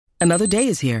Another day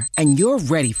is here, and you're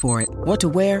ready for it. What to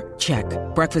wear? Check.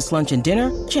 Breakfast, lunch, and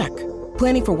dinner? Check.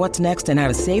 Planning for what's next and how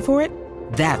to save for it?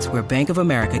 That's where Bank of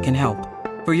America can help.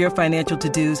 For your financial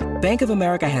to-dos, Bank of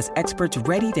America has experts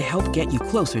ready to help get you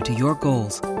closer to your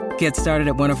goals. Get started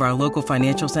at one of our local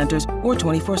financial centers or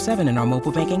 24/7 in our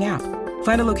mobile banking app.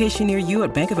 Find a location near you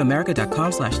at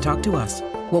bankofamerica.com/talktous.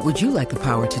 What would you like the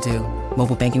power to do?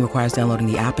 Mobile banking requires downloading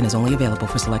the app and is only available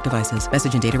for select devices.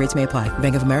 Message and data rates may apply.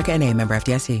 Bank of America N.A., member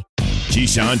FDIC.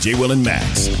 Keyshawn, J. Will, and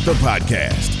Max, the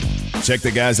podcast. Check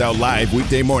the guys out live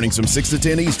weekday mornings from 6 to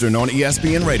 10 Eastern on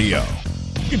ESPN Radio.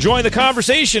 You can join the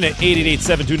conversation at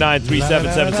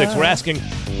 888-729-3776. We're asking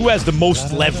who has the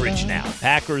most leverage now,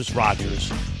 Packers, Rodgers,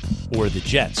 or the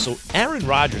Jets. So Aaron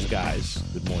Rodgers, guys,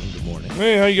 good morning, good morning.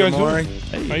 Hey, how you guys doing?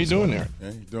 Hey, how you doing there?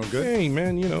 Hey, you doing good? Hey,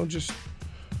 man, just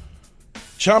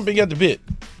chomping at the bit.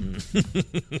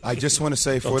 I just want to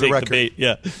say for the record,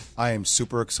 I am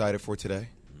super excited for today.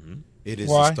 It is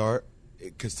the start,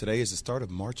 because today is the start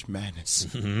of March Madness.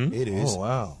 It is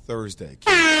Thursday.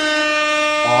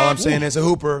 All I'm saying is a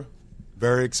hooper.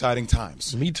 Very exciting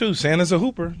times. Me too. Santa's a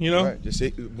hooper, Right.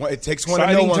 It takes one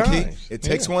to know one, Key. It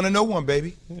takes one to know one,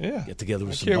 baby. Yeah. Get together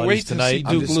with some buddies buddies tonight.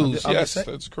 Duke lose. Yes,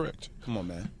 that's correct. Come on,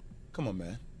 man.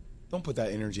 Don't put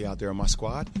that energy out there on my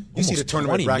squad. You see the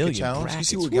tournament bracket challenge. You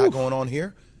see what we got going on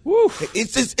here. Woo.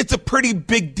 It's a pretty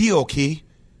big deal, Key.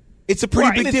 It's a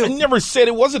pretty big deal. I never said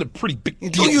it wasn't a pretty big deal.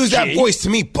 Don't use that voice to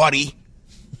me, buddy.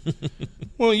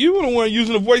 Well, you were the one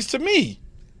using the voice to me.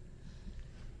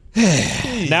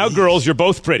 Now, girls, you're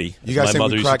both pretty. You guys my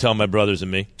mother used to tell my brothers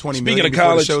and me. 20 Speaking million of before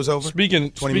college, the show's over.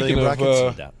 Speaking 20 million of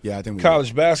brackets? I think we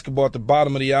college basketball, at the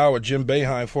bottom of the hour, Jim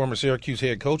Boeheim, former Syracuse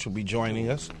head coach, will be joining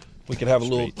us. We could have a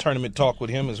little tournament talk with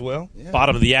him as well. Yeah.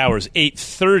 Bottom of the hour is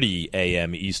 8:30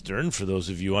 a.m. Eastern, for those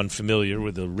of you unfamiliar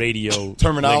with the radio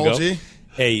terminology.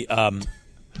 Hey,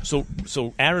 so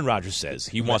Aaron Rodgers says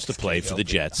he wants to play for the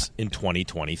Jets in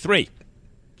 2023.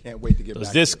 Can't wait to get back.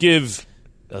 Does this give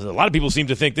 – a lot of people seem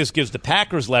to think this gives the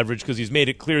Packers leverage because he's made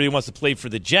it clear he wants to play for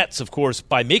the Jets. Of course,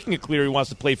 by making it clear he wants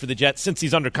to play for the Jets, since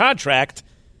he's under contract,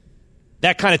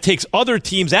 that kind of takes other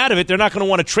teams out of it. They're not going to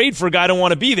want to trade for a guy who don't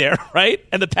want to be there, right?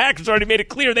 And the Packers already made it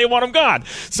clear they want him gone.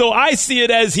 So I see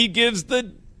it as he gives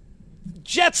the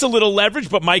Jets a little leverage,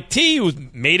 but Mike T, who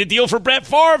made a deal for Brett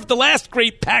Favre, the last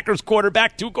great Packers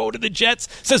quarterback to go to the Jets,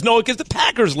 says no, it gives the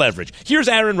Packers leverage. Here's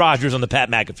Aaron Rodgers on the Pat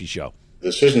McAfee Show. The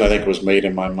decision, I think, was made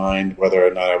in my mind whether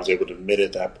or not I was able to admit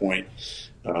at that point,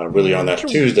 really on that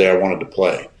Tuesday, I wanted to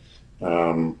play.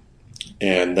 And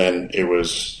then it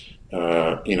was,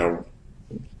 how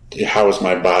is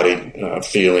my body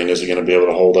feeling? Is it going to be able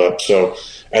to hold up? So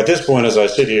at this point, as I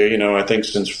sit here, I think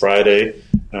since Friday,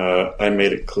 I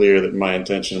made it clear that my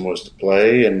intention was to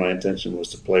play, and my intention was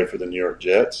to play for the New York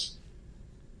Jets.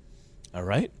 All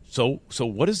right. So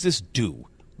what does this do?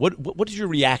 What is your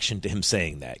reaction to him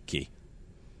saying that, Key?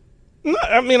 No,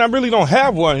 I really don't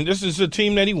have one. This is a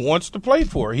team that he wants to play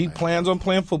for. He plans on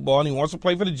playing football, and he wants to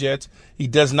play for the Jets. He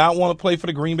does not want to play for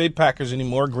the Green Bay Packers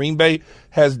anymore. Green Bay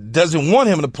doesn't want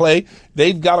him to play.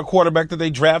 They've got a quarterback that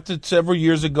they drafted several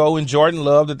years ago in Jordan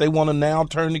Love that they want to now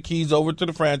turn the keys over to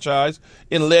the franchise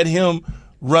and let him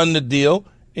run the deal.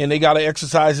 And they got to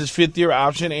exercise his fifth-year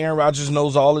option. Aaron Rodgers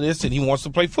knows all of this, and he wants to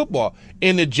play football.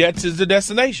 And the Jets is the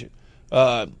destination.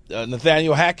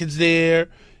 Nathaniel Hackett's there.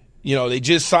 They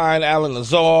just signed Alan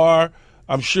Lazar.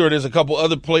 I'm sure there's a couple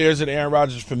other players that Aaron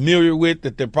Rodgers is familiar with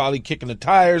that they're probably kicking the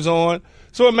tires on.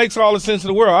 So it makes all the sense in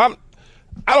the world.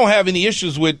 I don't have any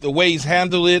issues with the way he's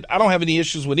handled it. I don't have any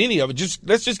issues with any of it.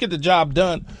 Let's just get the job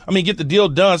done. Get the deal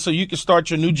done so you can start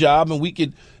your new job and we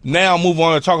could now move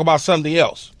on and talk about something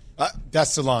else.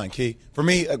 That's the line, Key. For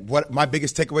me, what my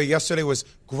biggest takeaway yesterday was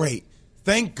great.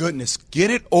 Thank goodness.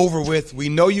 Get it over with. We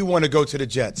know you want to go to the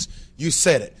Jets. You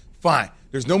said it. Fine.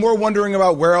 There's no more wondering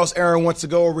about where else Aaron wants to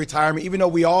go or retirement, even though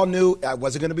we all knew that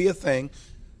wasn't going to be a thing.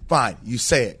 Fine. You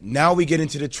say it. Now we get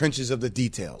into the trenches of the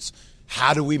details.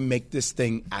 How do we make this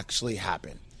thing actually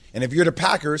happen? And if you're the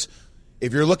Packers,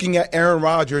 if you're looking at Aaron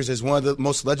Rodgers as one of the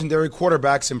most legendary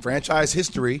quarterbacks in franchise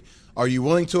history, are you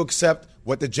willing to accept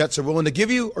what the Jets are willing to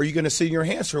give you, or are you going to sit in your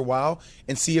hands for a while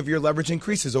and see if your leverage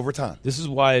increases over time? This is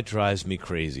why it drives me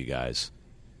crazy, guys.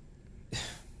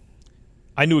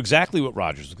 I knew exactly what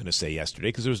Rodgers was going to say yesterday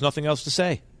because there was nothing else to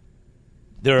say.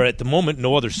 There are, at the moment,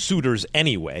 no other suitors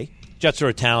anyway. Jets are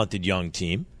a talented young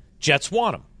team. Jets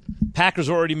want him. Packers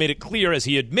already made it clear, as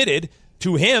he admitted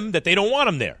to him, that they don't want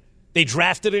him there. They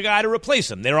drafted a guy to replace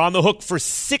him. They're on the hook for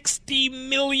 $60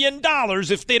 million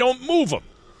if they don't move him.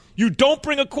 You don't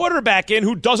bring a quarterback in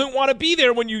who doesn't want to be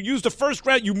there when you used a first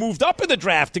round. You moved up in the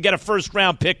draft to get a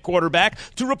first-round pick quarterback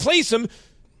to replace him.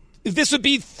 This would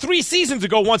be 3 seasons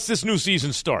ago once this new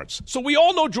season starts. So we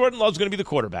all know Jordan Love's going to be the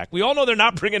quarterback. We all know they're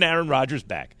not bringing Aaron Rodgers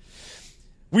back.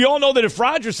 We all know that if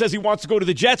Rodgers says he wants to go to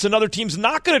the Jets, another team's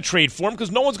not going to trade for him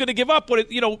because no one's going to give up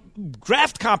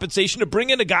draft compensation to bring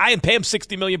in a guy and pay him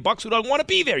 $60 million who doesn't want to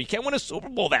be there. You can't win a Super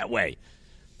Bowl that way.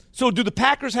 So do the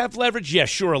Packers have leverage? Yes,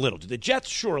 sure, a little. Do the Jets?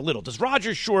 Sure, a little. Does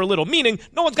Rodgers? Sure, a little. Meaning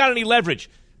no one's got any leverage.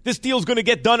 This deal's going to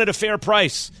get done at a fair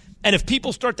price. And if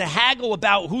people start to haggle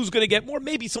about who's going to get more,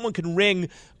 maybe someone can wring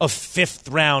a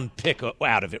 5th-round pick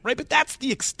out of it, right? But that's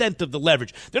the extent of the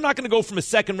leverage. They're not going to go from a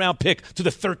 2nd-round pick to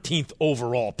the 13th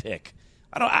overall pick.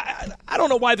 I don't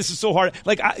know why this is so hard.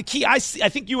 Key, I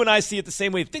think you and I see it the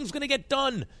same way. Things going to get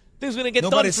done. Things going to get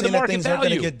Nobody's done for the market things value. Aren't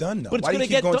going to get done, though. But why do you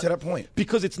keep going to that point?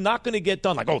 Because it's not going to get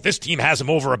done. This team has them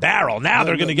over a barrel. Now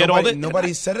they're going to get all that.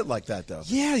 Nobody said it like that, though.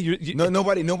 Yeah.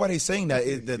 Nobody's saying that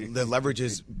the leverage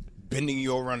is bending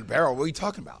you over on a barrel. What are you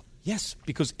talking about? Yes,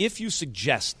 because if you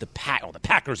suggest the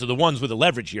Packers are the ones with the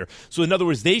leverage here, so in other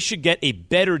words, they should get a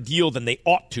better deal than they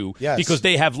ought to because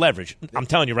they have leverage. I'm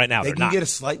telling you right now, they can get a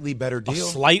slightly better deal.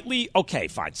 Slightly? Okay,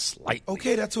 fine, slightly.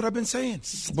 Okay, that's what I've been saying.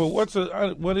 But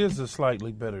what is a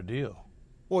slightly better deal?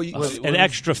 Well, an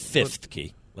extra 5th,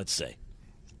 Key, let's say.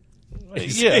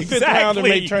 Yeah, exactly. 5th rounder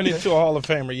may turn into a Hall of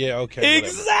Famer. Yeah, okay.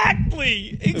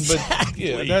 Exactly. But,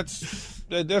 yeah,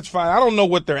 that's fine. I don't know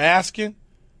what they're asking.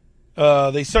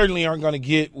 They certainly aren't going to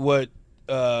get what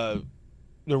the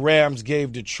Rams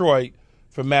gave Detroit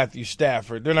for Matthew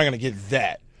Stafford. They're not going to get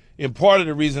that. And part of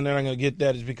the reason they're not going to get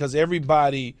that is because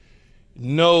everybody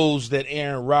knows that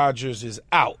Aaron Rodgers is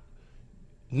out.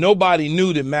 Nobody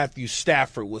knew that Matthew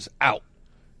Stafford was out.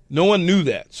 No one knew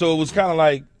that. So it was kind of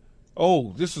like,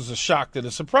 oh, this is a shock to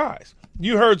the surprise.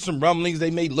 You heard some rumblings.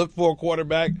 They may look for a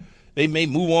quarterback. They may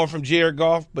move on from Jared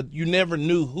Goff, but you never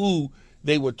knew who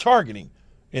they were targeting.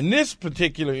 In this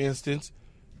particular instance,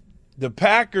 the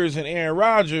Packers and Aaron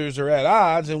Rodgers are at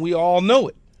odds, and we all know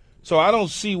it. So I don't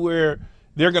see where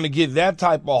they're going to get that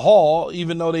type of haul,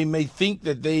 even though they may think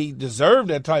that they deserve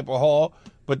that type of haul,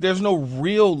 but there's no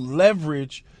real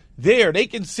leverage there. They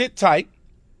can sit tight,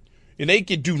 and they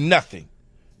can do nothing.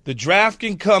 The draft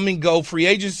can come and go. Free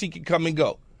agency can come and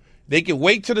go. They can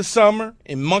wait till the summer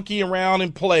and monkey around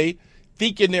and play,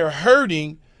 thinking they're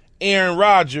hurting Aaron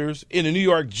Rodgers in the New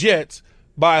York Jets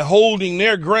by holding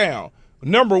their ground.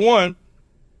 Number one,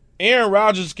 Aaron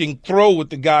Rodgers can throw with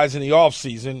the guys in the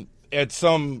offseason at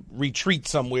some retreat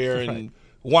somewhere in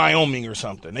Wyoming or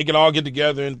something. They can all get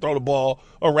together and throw the ball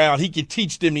around. He can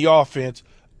teach them the offense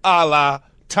a la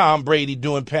Tom Brady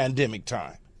during pandemic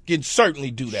time. Can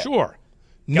certainly do that. Sure.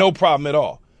 No problem at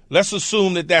all. Let's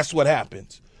assume that that's what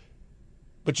happens.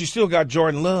 But you still got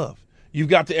Jordan Love. You've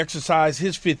got to exercise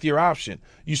his 5th-year option.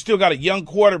 You still got a young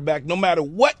quarterback. No matter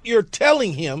what you're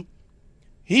telling him,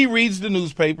 he reads the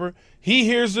newspaper. He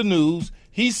hears the news.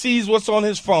 He sees what's on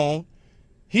his phone.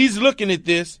 He's looking at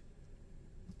this.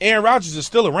 Aaron Rodgers is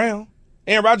still around.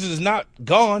 Aaron Rodgers is not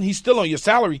gone. He's still on your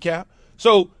salary cap.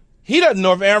 So he doesn't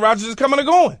know if Aaron Rodgers is coming or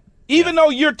going. Even though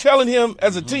you're telling him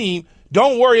as a team,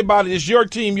 don't worry about it. It's your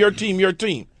team, your team, your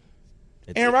team.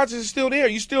 Aaron Rodgers is still there.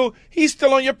 He's still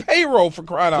on your payroll, for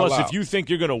crying out loud. Plus, if you think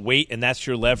you're going to wait and that's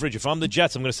your leverage, if I'm the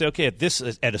Jets, I'm going to say, okay,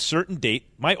 at a certain date,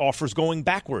 my offer's going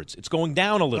backwards. It's going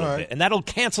down a little bit, and that'll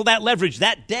cancel that leverage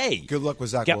that day. Good luck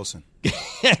with Zach Wilson.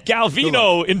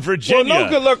 Galvino in Virginia. Well, no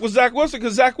good luck with Zach Wilson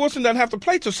because Zach Wilson doesn't have to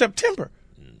play till September.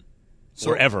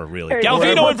 Forever, really. Hey,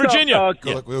 Galvino in Virginia.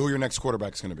 Good luck with who your next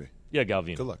quarterback's going to be. Yeah,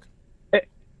 Galvino. Good luck.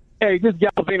 Hey, this is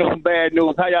Galvino from Bad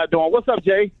News. How y'all doing? What's up,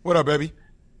 Jay? What up, baby?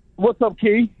 What's up,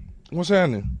 Key? What's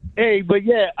happening? Hey, but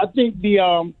yeah, I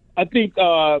think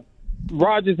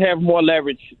Rodgers have more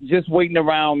leverage just waiting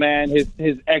around, man.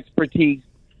 His expertise,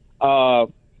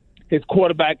 his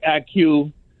quarterback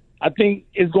IQ. I think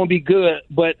it's going to be good,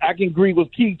 but I can agree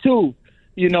with Key too.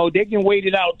 You know, they can wait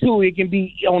it out too. It can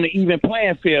be on an even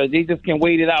playing field. They just can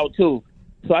wait it out too.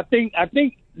 So I think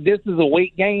this is a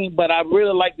wait game, but I'd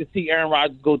really like to see Aaron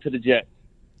Rodgers go to the Jets.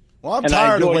 Well, I'm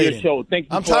tired of waiting.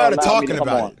 I'm tired of talking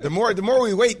about it. The more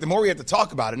we wait, the more we have to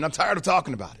talk about it, and I'm tired of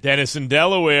talking about it. Dennis in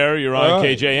Delaware, you're on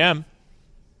KJM.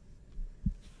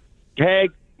 Hey,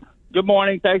 good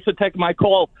morning. Thanks for taking my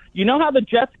call. You know how the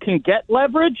Jets can get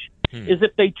leverage? Is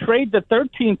if they trade the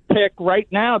 13th pick right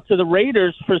now to the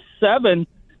Raiders for 7,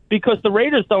 because the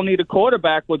Raiders don't need a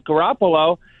quarterback with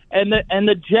Garoppolo, and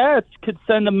the Jets could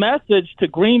send a message to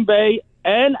Green Bay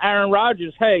and Aaron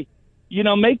Rodgers, hey, you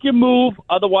know, make your move.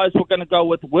 Otherwise, we're going to go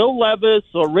with Will Levis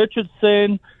or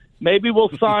Richardson. Maybe we'll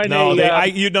sign No,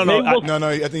 I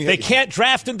think they think can't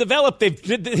draft and develop.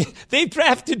 They've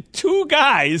drafted 2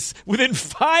 guys within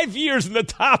 5 years in the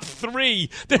top 3.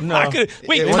 They're not going to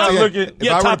wait. If I were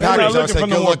the Packers, I would say for good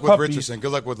no luck more with Richardson.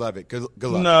 Good luck with Levitt. Good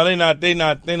luck. No, they're not doing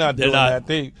that.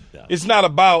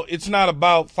 It's not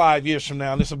about 5 years from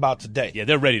now. It's about today. Yeah,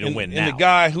 they're ready to win now. And the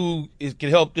guy who can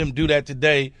help them do that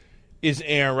today is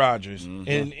Aaron Rodgers.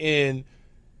 Mm-hmm. And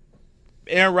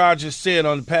Aaron Rodgers said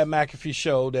on the Pat McAfee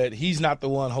show that he's not the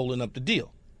one holding up the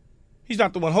deal. He's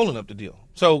not the one holding up the deal.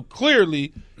 So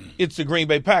clearly it's the Green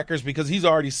Bay Packers because he's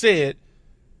already said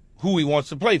who he wants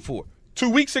to play for. 2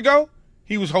 weeks ago,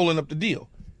 he was holding up the deal.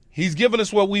 He's given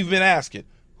us what we've been asking.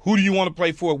 Who do you want to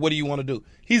play for? What do you want to do?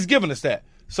 He's given us that.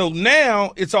 So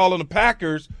now it's all on the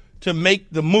Packers to make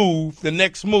the move, the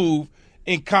next move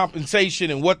in compensation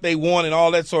and what they want and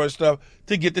all that sort of stuff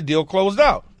to get the deal closed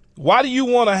out. Why do you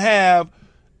want to have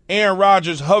Aaron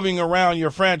Rodgers hovering around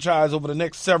your franchise over the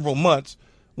next several months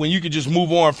when you could just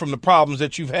move on from the problems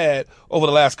that you've had over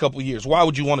the last couple of years? Why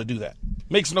would you want to do that?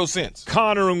 Makes no sense.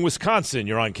 Connor in Wisconsin,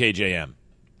 you're on KJM.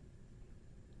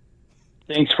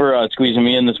 Thanks for squeezing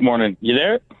me in this morning. You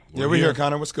there? Yeah, we're here,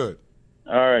 Connor. What's good?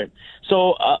 All right.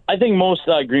 So I think most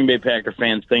Green Bay Packer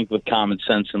fans think with common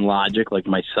sense and logic, like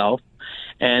myself.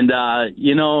 And,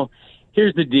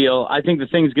 here's the deal. I think the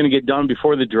thing's going to get done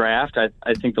before the draft.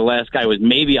 I think the last guy was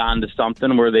maybe on to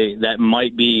something where that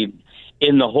might be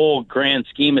in the whole grand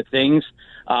scheme of things.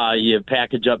 You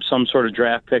package up some sort of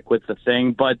draft pick with the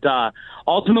thing. But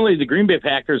ultimately, the Green Bay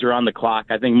Packers are on the clock.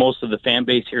 I think most of the fan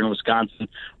base here in Wisconsin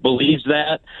believes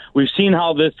that. We've seen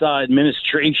how this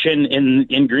administration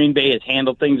in Green Bay has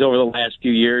handled things over the last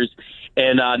few years.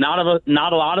 And not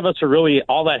a lot of us are really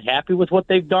all that happy with what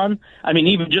they've done. I mean,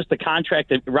 even just the contract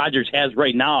that Rodgers has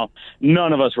right now,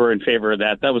 none of us were in favor of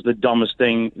that. That was the dumbest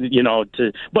thing,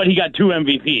 but he got 2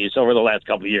 MVPs over the last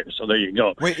couple of years, so there you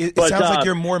go. Wait, it sounds like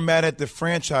you're more mad at the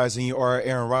franchise than you are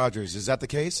Aaron Rodgers. Is that the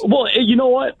case? Well, you know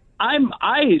what? I'm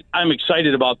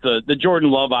excited about the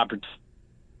Jordan Love opportunity.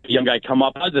 Young guy come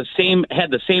up. I had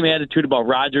the same attitude about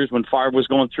Rodgers when Favre was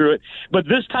going through it. But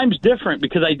this time's different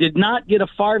because I did not get a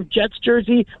Favre Jets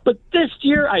jersey, but this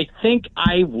year I think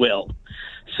I will.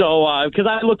 So, because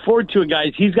I look forward to it,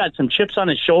 guys. He's got some chips on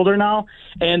his shoulder now,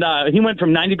 and he went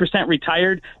from 90%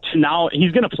 retired to now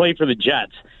he's going to play for the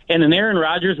Jets. And an Aaron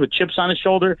Rodgers with chips on his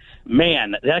shoulder,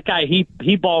 man, that guy, he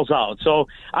balls out. So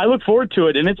I look forward to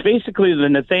it, and it's basically the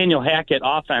Nathaniel Hackett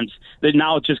offense that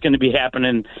now it's just going to be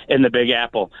happening in the Big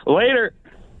Apple. Later.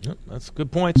 Yep, that's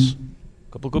good points.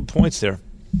 A couple good points there.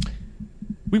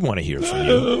 We want to hear from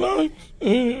you.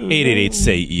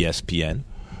 888-SAY-ESPN.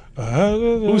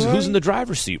 Who's in the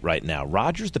driver's seat right now?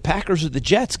 Rodgers, the Packers, or the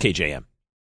Jets, KJM?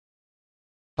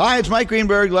 Hi, it's Mike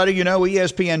Greenberg letting you know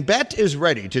ESPN Bet is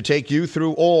ready to take you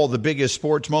through all the biggest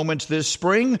sports moments this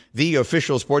spring. The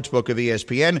official sportsbook of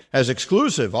ESPN has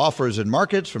exclusive offers and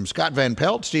markets from Scott Van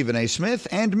Pelt, Stephen A. Smith,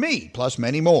 and me, plus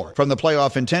many more. From the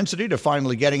playoff intensity to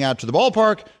finally getting out to the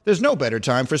ballpark, there's no better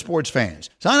time for sports fans.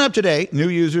 Sign up today. New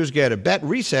users get a bet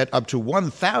reset up to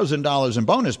 $1,000 in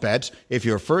bonus bets if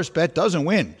your first bet doesn't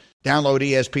win. Download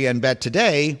ESPN Bet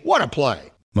today. What a play.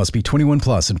 Must be 21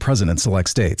 plus and present in select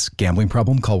states. Gambling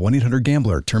problem? Call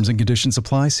 1-800-GAMBLER. Terms and conditions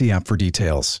apply. See app for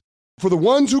details. For the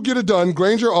ones who get it done,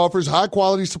 Grainger offers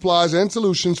high-quality supplies and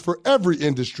solutions for every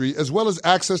industry, as well as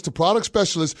access to product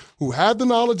specialists who have the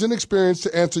knowledge and experience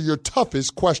to answer your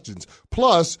toughest questions.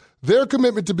 Plus, their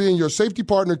commitment to being your safety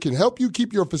partner can help you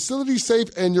keep your facility safe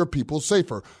and your people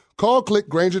safer. Call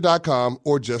clickgrainger.com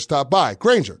or just stop by.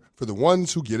 Grainger, for the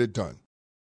ones who get it done.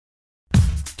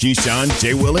 Keyshawn,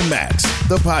 J. Will, and Max,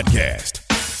 the podcast.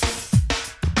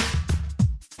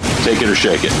 Take it or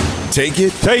shake it. Take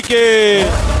it. Take it.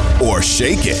 Or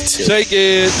shake it. Shake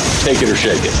it. Take it or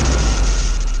shake it.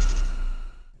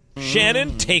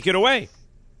 Shannon, take it away.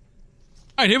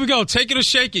 All right, here we go. Take it or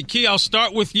shake it. Key, I'll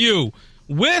start with you.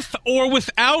 With or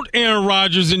without Aaron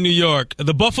Rodgers in New York,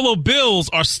 the Buffalo Bills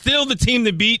are still the team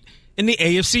to beat in the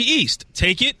AFC East.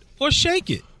 Take it or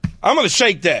shake it. I'm going to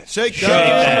shake that. Shake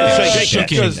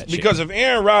that. Because if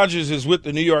Aaron Rodgers is with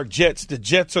the New York Jets, the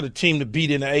Jets are the team to beat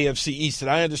in the AFC East.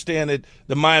 And I understand that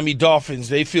the Miami Dolphins,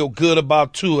 they feel good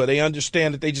about Tua. They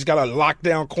understand that they just got a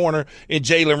lockdown corner in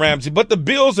Jalen Ramsey. But the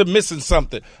Bills are missing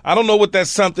something. I don't know what that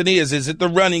something is. Is it the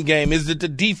running game? Is it the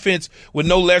defense with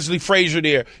no Leslie Frazier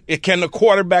there? Can the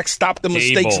quarterback stop the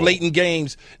mistakes late in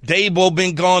games? Dable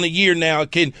been gone a year now.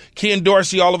 Can Ken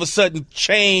Dorsey all of a sudden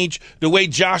change the way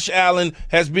Josh Allen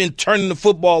has been turning the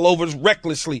football over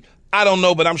recklessly? I don't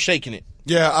know, but I'm shaking it.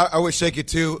 Yeah, I would shake it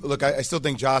too. Look, I still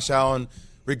think Josh Allen,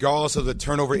 regardless of the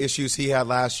turnover issues he had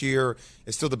last year,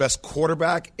 is still the best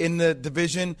quarterback in the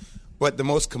division. but the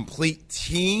most complete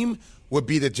team would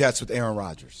be the Jets with Aaron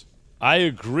Rodgers. I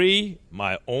agree.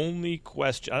 My only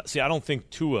question – see, I don't think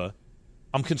Tua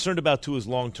 – I'm concerned about Tua's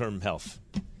long-term health.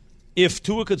 If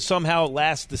Tua could somehow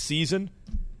last the season,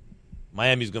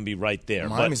 Miami's going to be right there.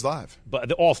 Miami's live.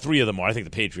 But all three of them are. I think the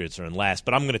Patriots are in last,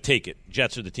 but I'm going to take it.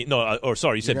 Jets are the team. No,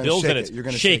 you said Bills, and it's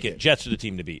shake it. Jets are the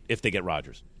team to beat if they get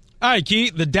Rodgers. All right,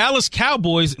 Key. The Dallas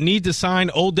Cowboys need to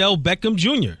sign Odell Beckham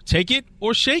Jr. Take it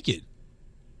or shake it?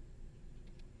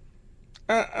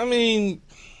 I mean,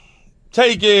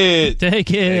 take it.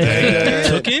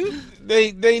 Tookin'?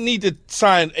 They need to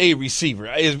sign a receiver,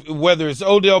 whether it's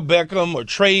Odell Beckham or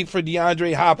trade for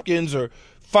DeAndre Hopkins or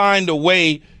find a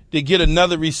way to get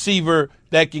another receiver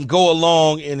that can go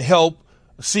along and help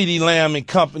CeeDee Lamb and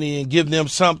company and give them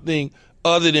something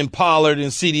other than Pollard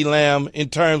and CeeDee Lamb in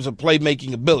terms of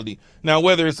playmaking ability. Now,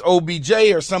 whether it's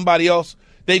OBJ or somebody else,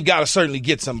 they've got to certainly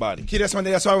get somebody. That's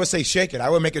why I would say shake it. I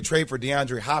would make a trade for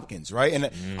DeAndre Hopkins, right? And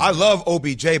I love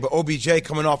OBJ, but OBJ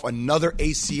coming off another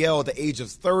ACL at the age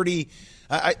of 30.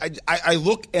 I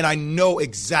look and I know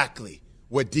exactly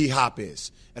what D-Hop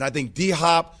is. And I think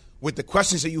D-Hop, with the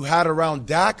questions that you had around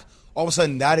Dak, all of a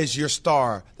sudden that is your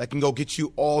star that can go get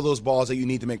you all those balls that you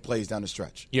need to make plays down the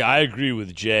stretch. Yeah, I agree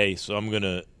with Jay, so I'm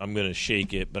gonna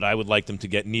shake it, but I would like them to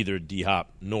get neither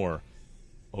D-Hop nor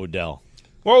Odell.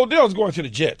 Well, Odell's going to the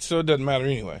Jets, so it doesn't matter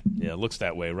anyway. Yeah, it looks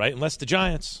that way, right? Unless the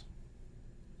Giants.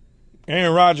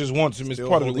 Aaron Rodgers wants him as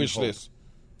part of the wish list.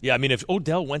 Yeah, I mean, if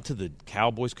Odell went to the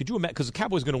Cowboys, could you imagine? Because the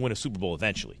Cowboys are going to win a Super Bowl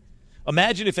eventually.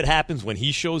 Imagine if it happens when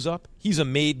he shows up. He's a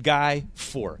made guy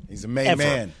for. He's a made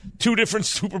man. 2 different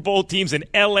Super Bowl teams in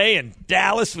L.A. and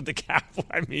Dallas with the Cowboys.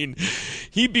 I mean,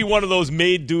 he'd be one of those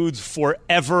made dudes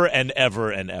forever and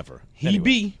ever and ever. He'd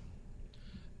be.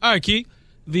 All right, Key.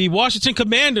 The Washington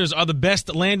Commanders are the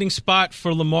best landing spot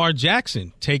for Lamar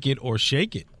Jackson. Take it or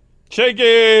shake it. Shake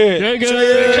it. Shake it.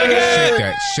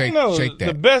 Shake that. Shake that.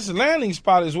 The best landing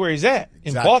spot is where he's at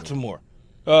in Baltimore.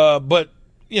 But,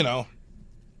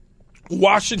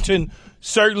 Washington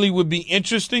certainly would be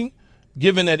interesting,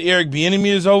 given that Eric Bieniemy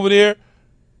is over there,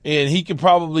 and he could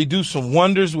probably do some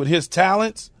wonders with his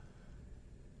talents.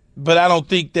 But I don't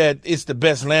think that it's the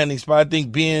best landing spot. I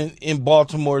think being in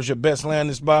Baltimore is your best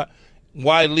landing spot.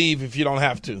 Why leave if you don't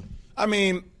have to? I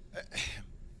mean,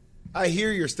 I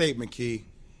hear your statement, Key.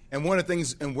 And one of the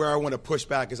things and where I want to push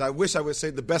back is I wish I would say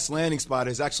the best landing spot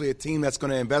is actually a team that's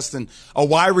going to invest in a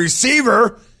wide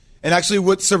receiver and actually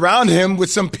would surround him with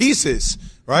some pieces,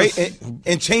 right,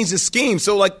 and change the scheme.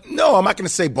 So, no, I'm not going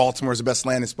to say Baltimore is the best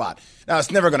landing spot. Now, it's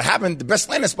never going to happen. The best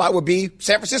landing spot would be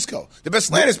San Francisco. The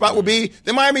best landing spot would be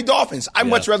the Miami Dolphins. I'd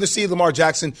much rather see Lamar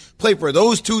Jackson play for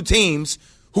those two teams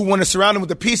who want to surround him with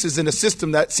the pieces in a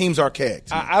system that seems archaic.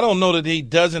 I don't know that he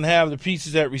doesn't have the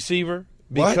pieces at receiver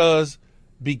because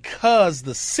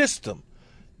the system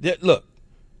that look.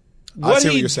 I see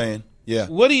what you're saying. Yeah,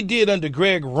 what he did under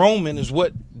Greg Roman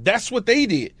that's what they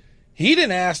did. He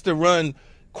didn't ask to run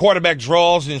quarterback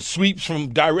draws and sweeps from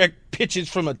direct pitches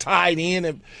from a tight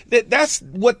end. That's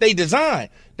what they designed.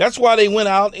 That's why they went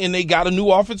out and they got a new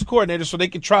offensive coordinator so they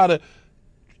could try to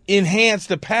enhance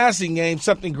the passing game.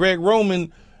 Something Greg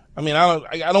Roman. I mean, I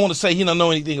don't want to say he don't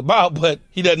know anything about, but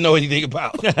he doesn't know anything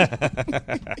about.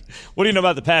 What do you know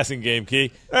about the passing game,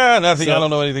 Key? Nothing. I don't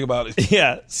know anything about it.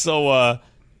 Yeah. So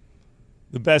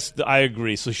the best. I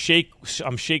agree. So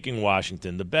I'm shaking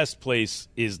Washington. The best place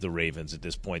is the Ravens at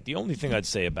this point. The only thing I'd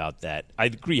say about that, I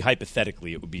agree.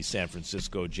 Hypothetically, it would be San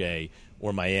Francisco, Jay,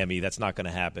 or Miami. That's not going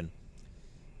to happen.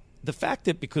 The fact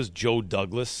that because Joe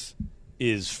Douglas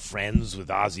is friends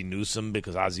with Ozzie Newsome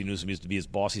because Ozzie Newsome used to be his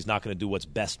boss, he's not going to do what's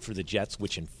best for the Jets,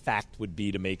 which in fact would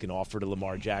be to make an offer to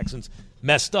Lamar Jackson's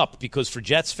messed up because for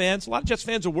Jets fans, a lot of Jets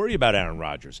fans are worried about Aaron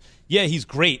Rodgers. Yeah, he's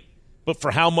great, but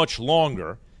for how much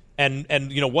longer? And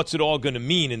what's it all going to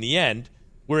mean in the end?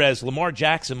 Whereas Lamar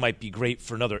Jackson might be great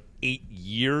for another 8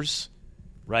 years,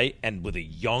 right? And with a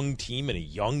young team and a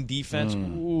young defense,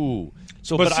 ooh.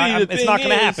 So, but it's not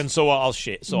going to happen. So I'll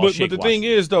shake. But the thing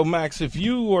is, though, Max, if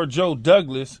you are Joe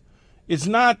Douglas, it's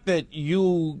not that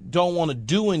you don't want to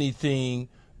do anything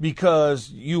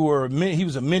because he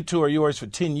was a mentor of yours for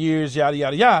 10 years, yada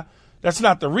yada yada. That's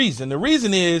not the reason. The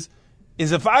reason is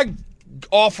if I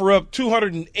offer up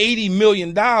 $280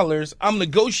 million, I'm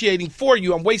negotiating for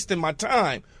you. I'm wasting my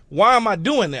time. Why am I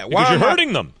doing that? Because you're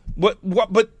hurting them. But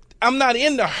I'm not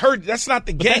in the hurt. That's not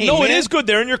the game. No, it is good.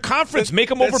 They're in your conference. Make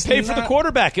them overpay for the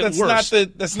quarterback. That's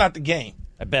not the game.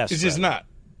 At best. It's just not.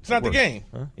 It's not the game.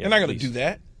 Huh? Yeah, They're not going to do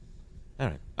that.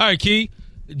 All right, Key.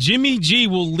 Jimmy G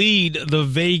will lead the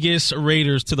Vegas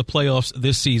Raiders to the playoffs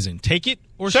this season. Take it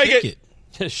or shake it?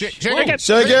 Shake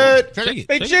it.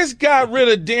 They just got rid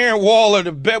of Darren Waller,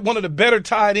 one of the better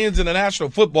tight ends in the National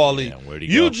Football League. Where'd he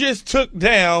you go? just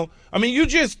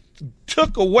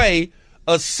took away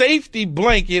a safety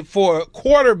blanket for a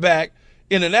quarterback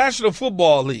in the National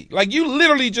Football League. Like, you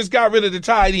literally just got rid of the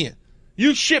tight end.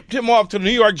 You shipped him off to the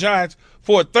New York Giants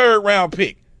for a third-round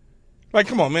pick. Like,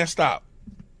 come on, man, stop.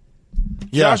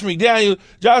 Yeah. Josh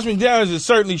McDaniels is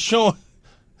certainly showing.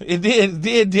 It did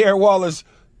Darren Waller's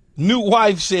new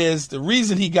wife says the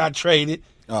reason he got traded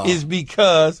is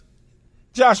because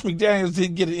Josh McDaniels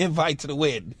didn't get an invite to the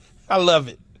wedding. I love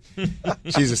it.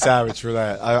 She's a savage for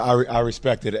that. I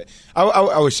respected it.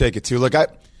 I would shake it too. Look,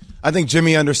 I think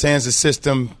Jimmy understands the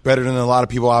system better than a lot of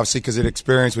people, obviously, because of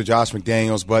experience with Josh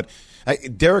McDaniels. But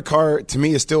Derek Carr, to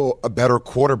me, is still a better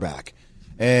quarterback.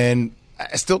 And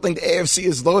I still think the AFC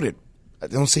is loaded. I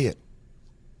don't see it.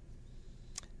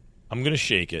 I'm going to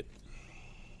shake it.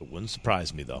 It wouldn't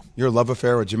surprise me, though. Your love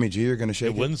affair with Jimmy G, you're going to shake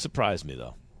it? It wouldn't surprise me,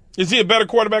 though. Is he a better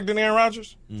quarterback than Aaron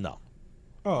Rodgers? No.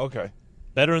 Oh, okay.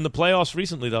 Better in the playoffs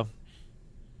recently, though.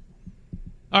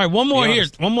 All right, one more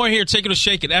here. Take it or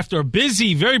shake it. After a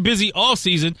busy, very busy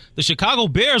offseason, the Chicago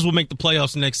Bears will make the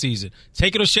playoffs next season.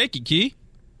 Take it or shake it, Key.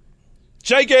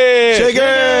 Shake it! Shake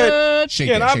it! Shake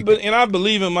it. And I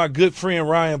believe in my good friend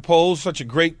Ryan Poles, such a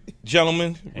great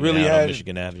gentleman. Really had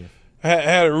Michigan Avenue.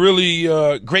 Had a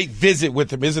really great visit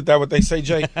with him. Isn't that what they say,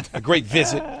 Jay? A great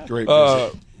visit. Great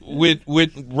visit.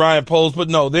 With Ryan Poles. But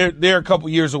no, they're a couple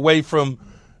years away from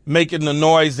making the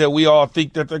noise that we all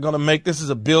think that they're going to make. This is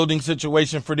a building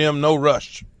situation for them. No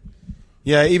rush.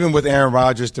 Yeah, even with Aaron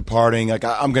Rodgers departing,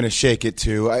 I'm going to shake it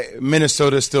too.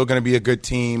 Minnesota's still going to be a good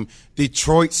team.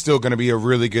 Detroit's still going to be a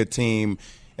really good team.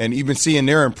 And even seeing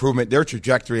their improvement, their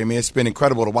trajectory, I mean, it's been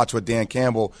incredible to watch what Dan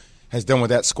Campbell has done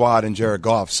with that squad and Jared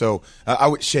Goff. So I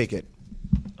would shake it.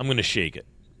 I'm going to shake it.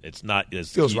 It's not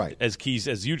as feels right. As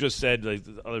you just said, like,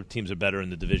 the other teams are better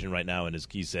in the division right now, and as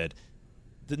Key said,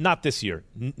 not this year,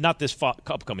 not this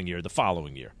upcoming year, the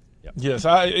following year. Yep. Yes,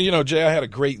 Jay, I had a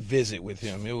great visit with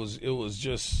him. It was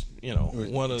just,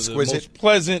 one of the most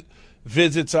pleasant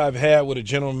visits I've had with a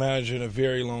general manager in a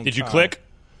very long time. Did you click?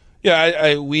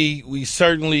 Yeah, we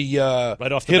certainly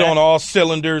right off the hit bat. on all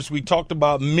cylinders. We talked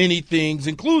about many things,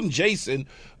 including Jason.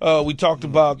 We talked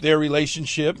about their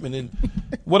relationship, and then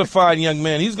what a fine young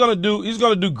man. He's gonna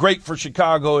do great for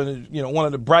Chicago, and one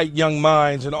of the bright young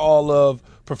minds in all of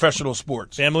professional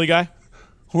sports. Family guy?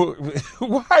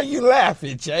 Why are you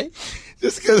laughing, Jay?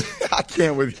 Just because I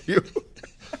can't with you.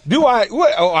 Do I?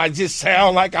 What? Oh, I just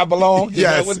sound like I belong?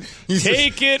 Yes.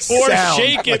 Take it or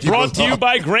shake it. Brought to you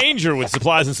by Grainger, with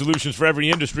supplies and solutions for every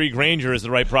industry. Grainger is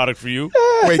the right product for you.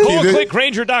 Wait, click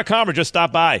Grainger.com or just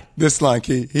stop by. This line,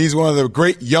 Key. He's one of the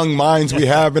great young minds we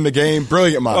have in the game.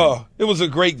 Brilliant mind. Oh, it was a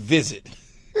great visit.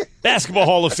 Basketball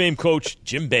Hall of Fame coach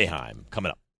Jim Boeheim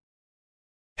coming up.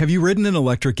 Have you ridden an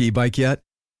electric e-bike yet?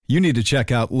 You need to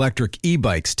check out Electric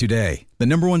E-Bikes today, the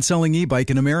 #1 selling e-bike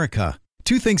in America.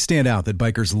 Two things stand out that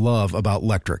bikers love about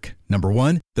Electric. Number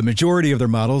one, the majority of their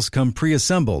models come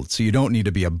pre-assembled, so you don't need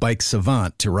to be a bike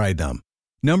savant to ride them.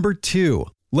 Number two,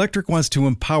 Electric wants to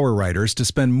empower riders to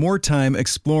spend more time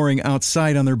exploring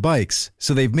outside on their bikes,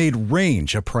 so they've made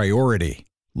range a priority.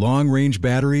 Long-range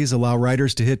batteries allow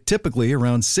riders to hit typically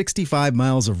around 65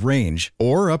 miles of range,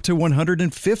 or up to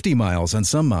 150 miles on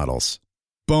some models.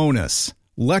 Bonus,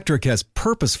 Electric has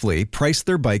purposefully priced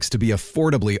their bikes to be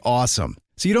affordably awesome,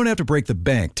 so you don't have to break the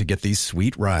bank to get these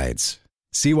sweet rides.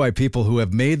 See why people who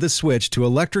have made the switch to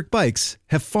electric bikes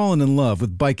have fallen in love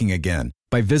with biking again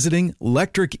by visiting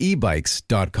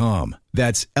electricebikes.com.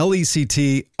 That's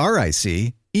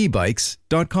LECTRIC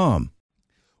ebikes.com.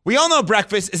 We all know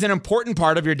breakfast is an important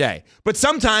part of your day, but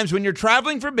sometimes when you're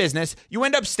traveling for business, you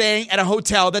end up staying at a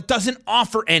hotel that doesn't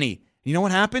offer any. You know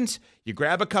what happens? You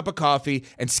grab a cup of coffee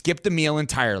and skip the meal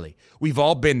entirely. We've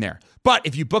all been there. But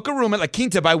if you book a room at La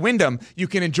Quinta by Wyndham, you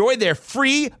can enjoy their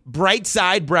free Bright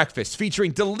Side breakfast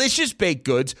featuring delicious baked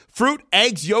goods, fruit,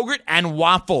 eggs, yogurt, and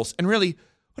waffles. And really,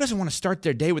 who doesn't want to start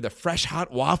their day with a fresh,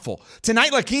 hot waffle?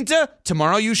 Tonight, La Quinta,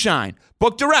 tomorrow you shine.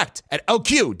 Book direct at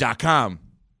lq.com.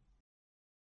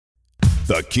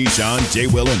 The Keyshawn, J.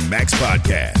 Will, and Max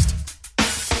podcast.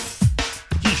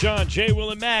 Keyshawn, J.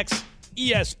 Will, and Max,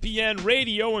 ESPN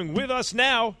Radio, and with us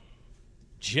now,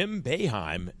 Jim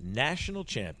Boeheim, national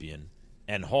champion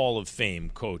and Hall of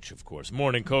Fame coach, of course.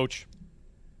 Morning, Coach.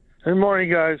 Good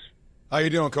morning, guys. How you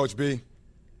doing, Coach B?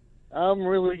 I'm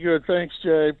really good. Thanks,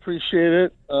 Jay. Appreciate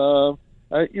it.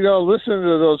 Listening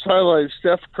to those highlights,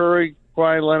 Steph Curry,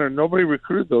 Kawhi Leonard, nobody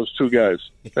recruited those two guys.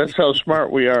 That's how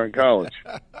smart we are in college.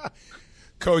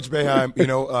 Coach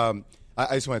Boeheim,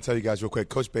 I just want to tell you guys real quick,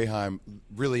 Coach Boeheim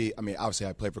really, I mean, obviously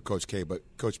I played for Coach K, but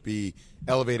Coach B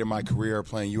elevated my career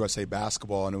playing USA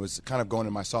basketball, and it was kind of going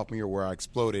in my sophomore year where I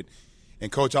exploded.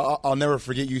 And, Coach, I'll never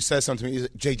forget you said something to me.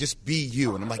 Jay, just be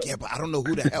you. And I'm like, yeah, but I don't know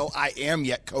who the hell I am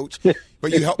yet, Coach.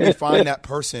 But you helped me find that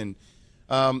person.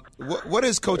 What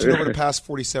has coaching over the past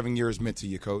 47 years meant to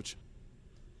you, Coach?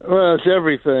 Well, it's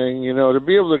everything. To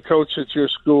be able to coach at your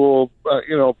school,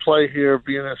 play here,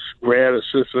 being a grad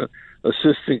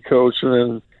assistant coach, and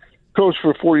then coach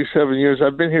for 47 years.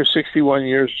 I've been here 61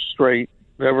 years straight,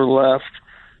 never left.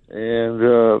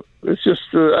 And it's just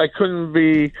I couldn't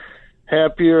be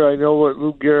happier. I know what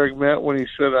Lou Gehrig meant when he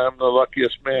said, I'm the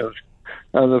luckiest man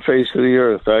on the face of the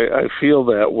earth. I feel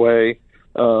that way.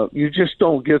 You just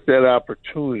don't get that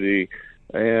opportunity.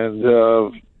 And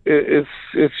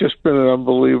it's just been an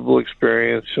unbelievable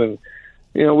experience. And,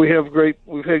 we've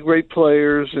had great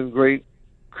players and great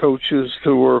coaches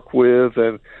to work with.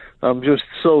 And I'm just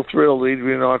so thrilled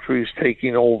Adrian Autry's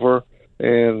taking over.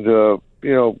 And,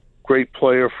 great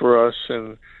player for us.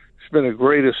 And been a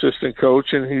great assistant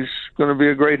coach, and he's going to be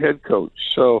a great head coach.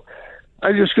 So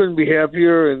I just couldn't be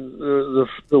happier. And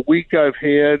the week I've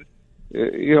had,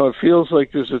 it feels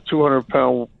like there's a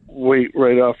 200-pound weight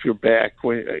right off your back.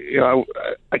 When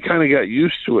I kind of got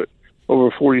used to it over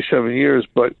 47 years,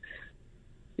 but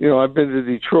I've been to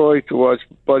Detroit to watch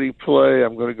Buddy play.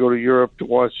 I'm going to go to Europe to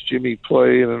watch Jimmy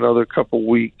play in another couple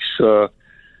weeks.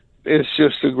 It's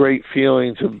just a great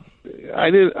feeling to. I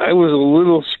was a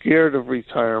little scared of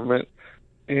retirement,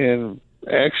 and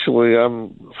actually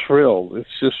I'm thrilled.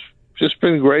 It's just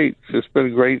been great. It's been a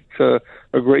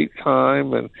great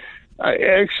time, and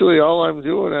all I'm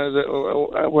doing is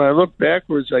when I look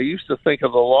backwards, I used to think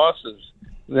of the losses.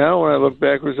 Now when I look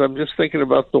backwards, I'm just thinking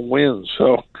about the wins.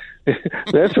 So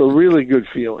that's a really good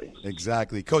feeling.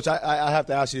 Exactly, Coach. I have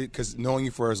to ask you, because knowing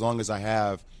you for as long as I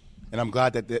have, and I'm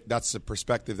glad that that's the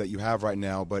perspective that you have right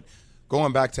now, but.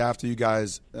 Going back to after you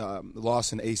guys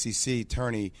lost in ACC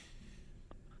tourney,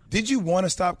 did you want to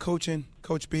stop coaching,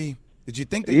 Coach B? Did you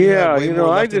think that you had way more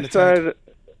left in the tank?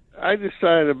 I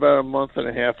decided about a month and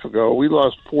a half ago. We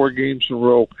lost 4 games in a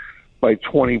row by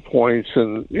 20 points,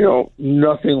 and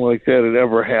nothing like that had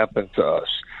ever happened to us.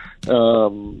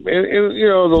 And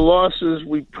the losses,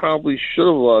 we probably should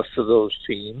have lost to those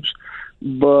teams,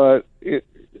 but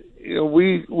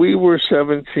we were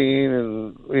 17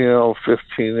 and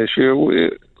 15 this year.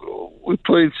 We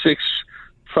played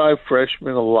 5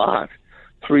 freshmen a lot.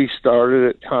 3 started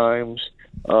at times.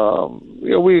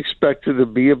 We expected to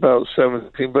be about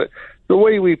 17, but the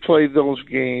way we played those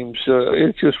games,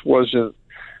 it just wasn't.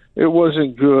 It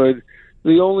wasn't good.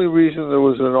 The only reason there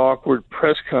was an awkward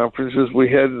press conference is we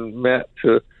hadn't met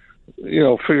to,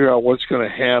 figure out what's going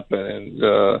to happen,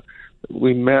 and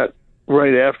we met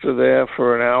right after that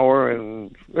for an hour,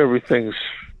 and everything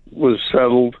was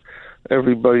settled.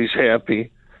 Everybody's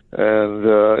happy,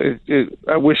 and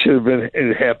I wish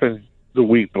it happened the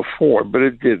week before, but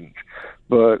it didn't.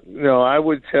 But I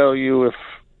would tell you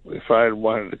if I had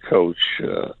wanted to coach,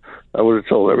 I would have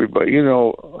told everybody. I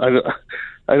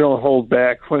don't hold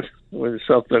back when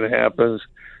something happens,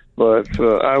 but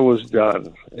I was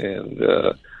done and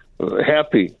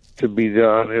happy to be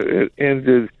done. It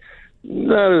ended.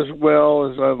 Not as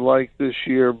well as I'd like this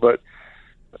year, but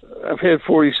I've had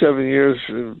 47 years,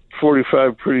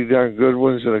 45 pretty darn good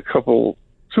ones, and 2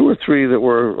 or 3 that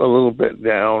were a little bit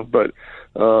down. But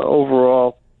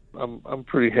overall, I'm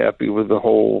pretty happy with the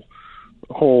whole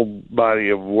body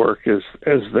of work, as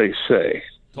they say.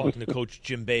 Talking to Coach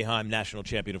Jim Boeheim, national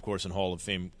champion, of course, and Hall of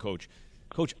Fame coach.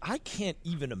 Coach, I can't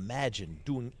even imagine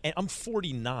doing – I'm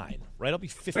 49, right? I'll be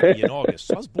 50 in August.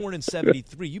 So I was born in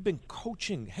 73. You've been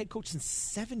head coach since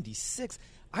 76.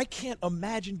 I can't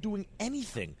imagine doing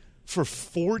anything for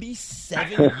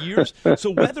 47 years. So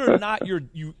whether or not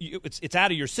it's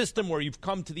out of your system or you've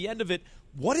come to the end of it,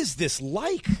 what is this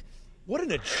like? What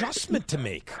an adjustment to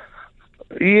make.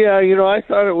 Yeah, I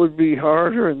thought it would be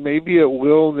harder, and maybe it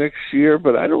will next year,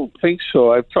 but I don't think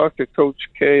so. I've talked to Coach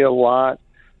K a lot.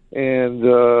 And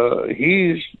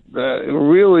he's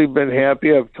really been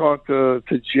happy. I've talked to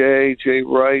Jay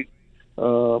Wright,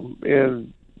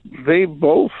 and they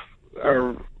both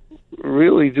are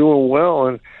really doing well.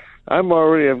 And I've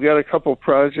got a couple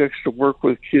projects to work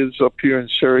with kids up here in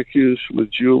Syracuse with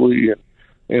Julie and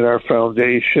in our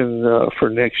foundation for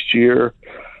next year.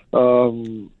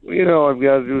 I've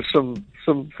got to do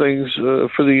some things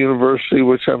for the university,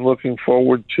 which I'm looking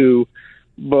forward to.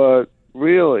 But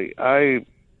really, I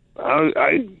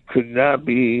could not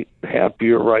be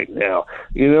happier right now.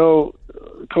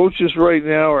 Coaches right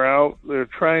now are out. They're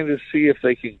trying to see if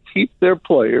they can keep their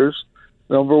players.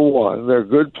 Number one, they're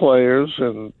good players,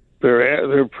 and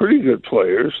They're pretty good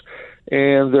players,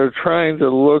 and they're trying to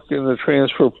look in the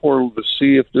transfer portal to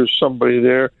see if there's somebody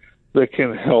there that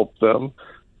can help them,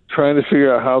 trying to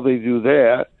figure out how they do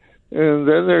that. And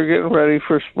then they're getting ready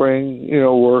for spring,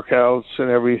 workouts and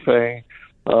everything.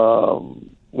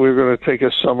 We're going to take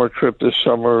a summer trip this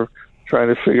summer, trying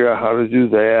to figure out how to do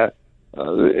that.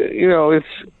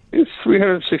 It's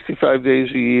 365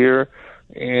 days a year,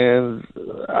 and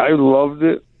I loved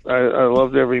it. I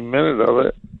loved every minute of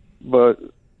it. But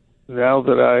now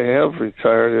that I have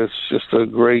retired, it's just a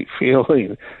great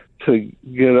feeling to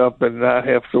get up and not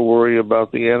have to worry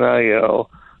about the NIL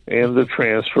and the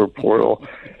transfer portal.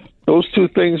 Those two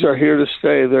things are here to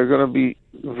stay. They're going to be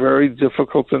very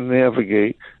difficult to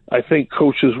navigate. I think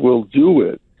coaches will do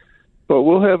it, but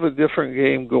we'll have a different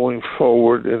game going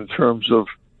forward in terms of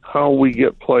how we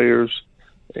get players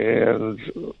and,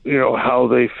 how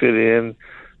they fit in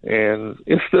and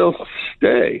if they'll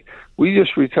stay. We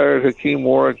just retired Hakeem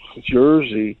Warwick's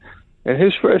jersey, and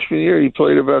his freshman year he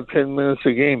played about 10 minutes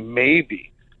a game,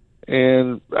 maybe.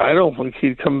 And I don't think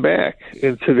he'd come back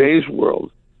in today's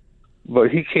world. But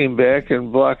he came back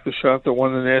and blocked the shot that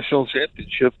won the national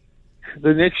championship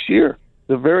the next year,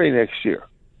 the very next year.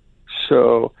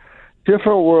 So,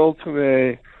 different world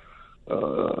today.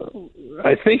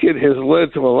 I think it has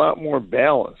led to a lot more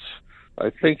balance.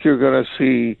 I think you're going to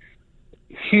see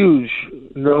huge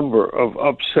number of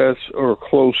upsets or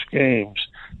close games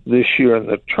this year in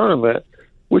the tournament,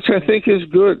 which I think is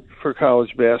good for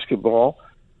college basketball.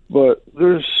 But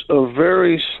there's a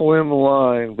very slim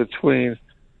line between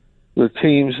the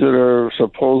teams that are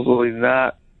supposedly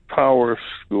not power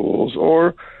schools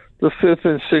or the 5th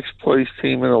and 6th place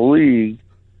team in a league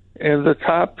and the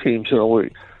top teams in a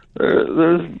league.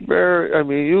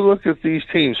 You look at these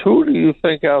teams, who do you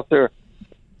think out there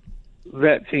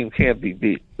that team can't be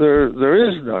beat? There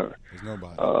is none. There's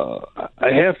nobody.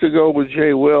 I have to go with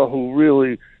Jay Will, who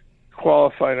really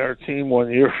qualified our team one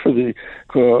year for the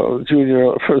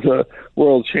the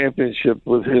World Championship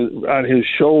on his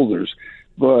shoulders.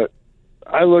 But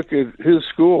I look at his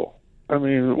school. I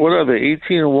mean, what are they,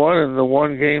 18-1 in the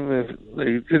one game that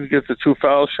they didn't get the 2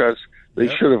 foul shots they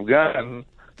should have gotten,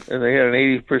 and they had an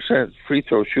 80% free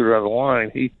throw shooter on the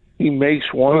line. He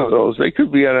makes one of those. They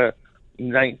could be at a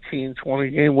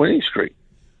 19-20 game winning streak.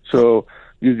 So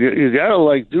you got to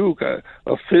like Duke. A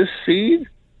 5th seed?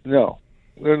 No,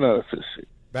 they're not a 5th seed.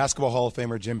 Basketball Hall of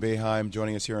Famer Jim Boeheim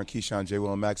joining us here on Keyshawn, J.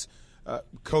 Will, and Max.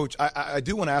 Coach, I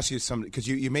do want to ask you something, because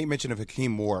you made mention of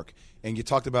Hakeem Warwick, and you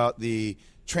talked about the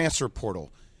transfer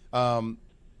portal.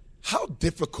 How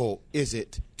difficult is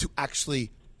it to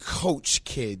actually coach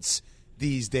kids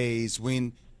these days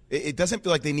when it doesn't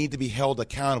feel like they need to be held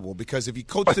accountable? Because if you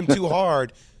coach them too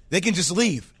hard, they can just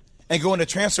leave and go into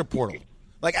transfer portal.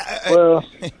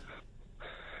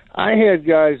 I had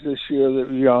guys this year that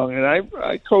were young, and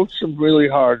I coached them really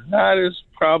hard. Not as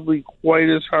probably quite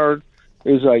as hard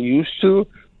as I used to,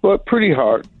 but pretty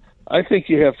hard. I think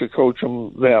you have to coach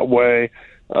them that way.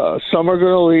 Some are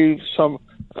going to leave.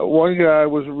 One guy I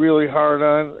was really hard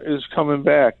on is coming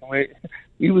back.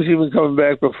 He was even coming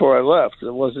back before I left.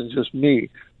 It wasn't just me.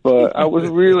 But I was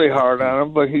really hard on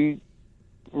him, but he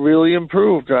really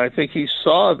improved, and I think he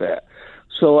saw that.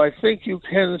 So I think you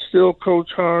can still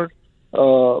coach hard,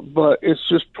 but it's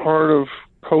just part of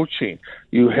coaching.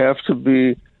 You have to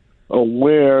be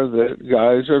aware that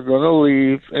guys are going to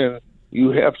leave, and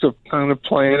you have to kind of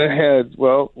plan ahead.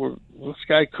 Well, this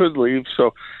guy could leave,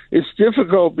 so it's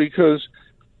difficult because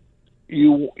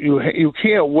you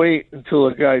can't wait until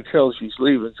a guy tells he's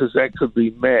leaving, because that could be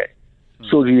May.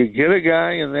 So do you get a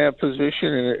guy in that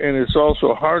position? And it's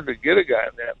also hard to get a guy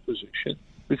in that position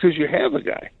because you have a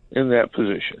guy in that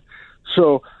position.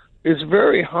 So it's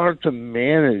very hard to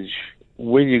manage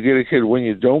when you get a kid, when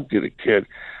you don't get a kid.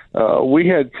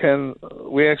 We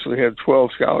actually had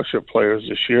 12 scholarship players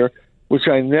this year, which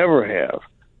I never have.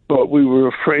 But we were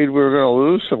afraid we were going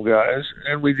to lose some guys,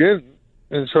 and we didn't.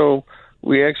 And so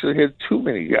we actually had too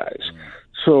many guys.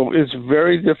 So it's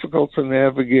very difficult to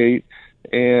navigate.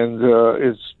 And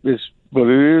it's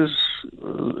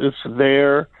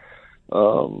there.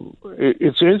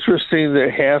 It's interesting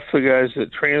that half the guys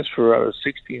that transfer out of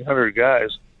 1,600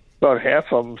 guys, about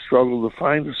half of them struggle to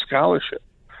find a scholarship,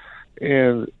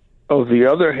 and of the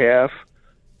other half,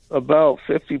 about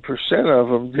 50% of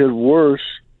them did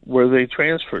worse where they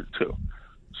transferred to.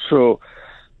 So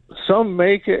some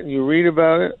make it, and you read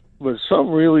about it, but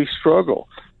some really struggle.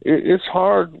 It's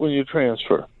hard when you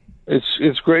transfer.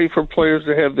 It's great for players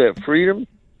to have that freedom,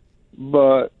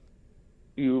 but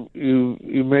you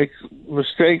make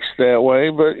mistakes that way.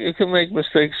 But you can make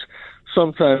mistakes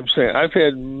sometimes. I've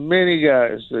had many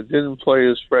guys that didn't play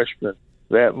as freshmen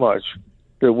that much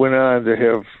that went on to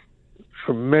have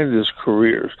tremendous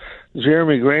careers.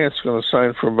 Jeremy Grant's going to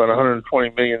sign for about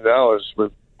 $120 million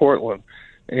with Portland,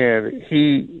 and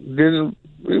he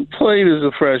played as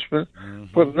a freshman,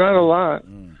 but not a lot.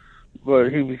 But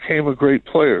he became a great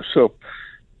player. So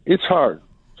it's hard.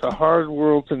 It's a hard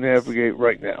world to navigate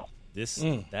right now.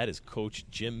 That is Coach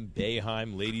Jim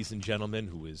Boeheim, ladies and gentlemen,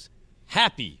 who is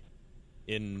happy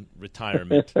in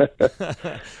retirement.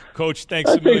 Coach,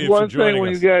 thanks a million for joining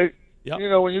us.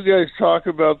 When you guys talk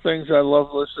about things, I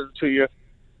love listening to you.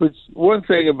 But one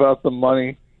thing about the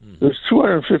money, there's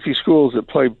 250 schools that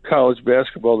play college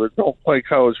basketball that don't play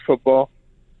college football,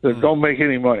 that don't make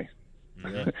any money.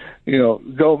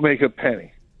 Don't make a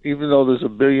penny, even though there's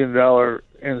 $1 billion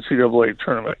NCAA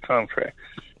tournament contract.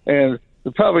 And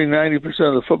probably 90%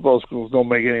 of the football schools don't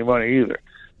make any money either.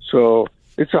 So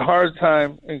it's a hard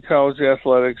time in college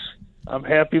athletics. I'm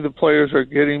happy the players are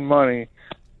getting money.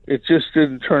 It just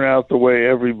didn't turn out the way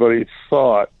everybody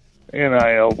thought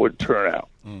NIL would turn out.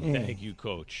 Thank you,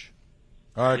 Coach.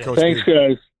 All right, Coach. Thanks,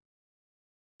 guys.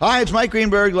 Hi, it's Mike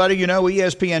Greenberg letting you know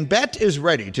ESPN Bet is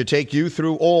ready to take you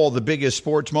through all the biggest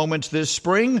sports moments this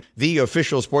spring. The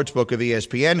official sportsbook of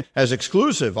ESPN has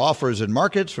exclusive offers and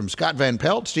markets from Scott Van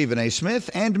Pelt, Stephen A. Smith,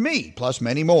 and me, plus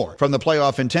many more. From the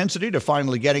playoff intensity to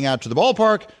finally getting out to the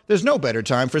ballpark, there's no better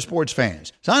time for sports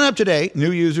fans. Sign up today.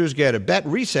 New users get a bet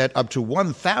reset up to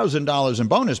 $1,000 in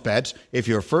bonus bets if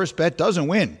your first bet doesn't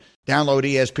win. Download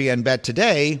ESPN Bet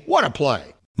today. What a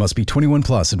play. Must be 21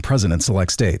 plus and present in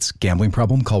select states. Gambling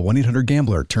problem? Call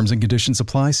 1-800-GAMBLER. Terms and conditions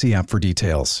apply. See app for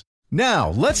details. Now,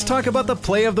 let's talk about the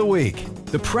play of the week.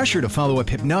 The pressure to follow up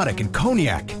Hypnotic and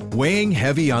Cognac, weighing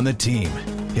heavy on the team.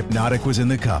 Hypnotic was in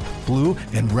the cup, blue,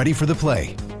 and ready for the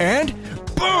play. And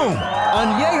boom!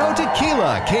 Añejo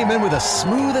Tequila came in with a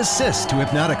smooth assist to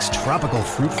Hypnotic's tropical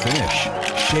fruit finish.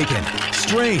 Shaken,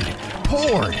 strained,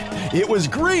 poured. It was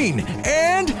green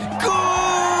and good!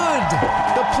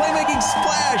 The playmaking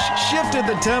splash shifted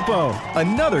the tempo.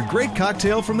 Another great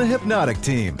cocktail from the Hypnotic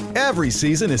team. Every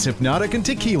season is Hypnotic and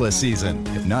Tequila season.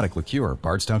 Hypnotic Liqueur,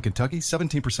 Bardstown, Kentucky,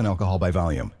 17% alcohol by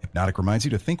volume. Hypnotic reminds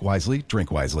you to think wisely,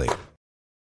 drink wisely.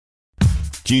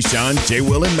 Keyshawn, J.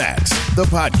 Will, and Max, the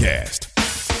podcast.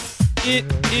 It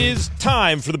is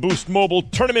time for the Boost Mobile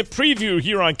Tournament Preview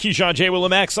here on Keyshawn, J. Will,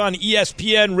 and Max on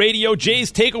ESPN Radio.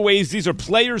 Jay's takeaways, these are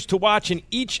players to watch in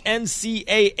each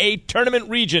NCAA tournament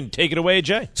region. Take it away,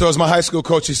 Jay. So as my high school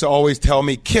coach used to always tell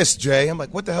me, KISS, Jay. I'm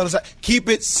like, what the hell is that? Keep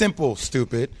it simple,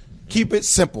 stupid. Keep it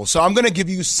simple. So I'm going to give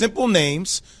you simple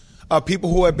names of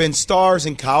people who have been stars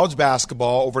in college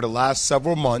basketball over the last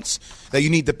several months that you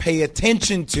need to pay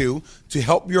attention to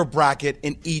help your bracket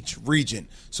in each region.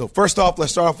 So first off,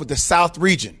 let's start off with the South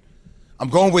region. I'm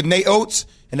going with Nate Oates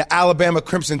and the Alabama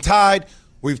Crimson Tide.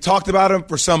 We've talked about him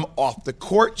for some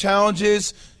off-the-court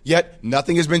challenges, yet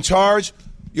nothing has been charged.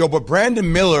 But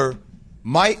Brandon Miller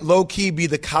might low-key be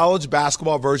the college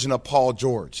basketball version of Paul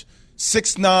George.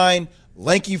 6'9",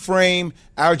 lanky frame,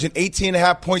 averaging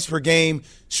 18.5 points per game,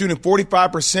 shooting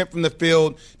 45% from the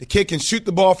field. The kid can shoot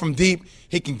the ball from deep.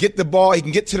 He can get the ball. He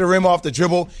can get to the rim off the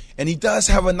dribble. And he does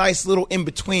have a nice little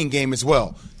in-between game as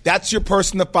well. That's your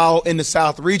person to follow in the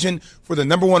South region for the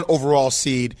number 1 overall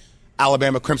seed,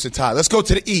 Alabama Crimson Tide. Let's go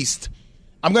to the East.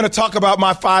 I'm going to talk about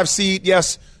my 5 seed.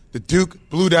 Yes, the Duke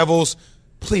Blue Devils.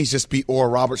 Please just beat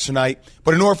Oral Roberts tonight.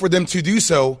 But in order for them to do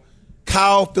so,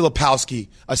 Kyle Filipowski,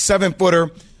 a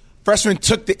 7-footer, freshman,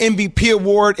 took the MVP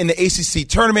award in the ACC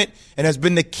tournament and has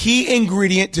been the key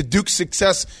ingredient to Duke's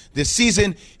success this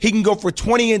season. He can go for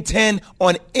 20 and 10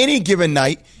 on any given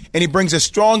night, and he brings a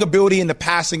strong ability in the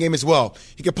passing game as well.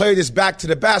 He can play with his back to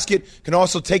the basket, can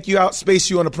also take you out,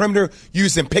 space you on the perimeter,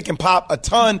 use him pick and pop a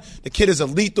ton. The kid is a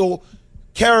lethal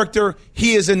character.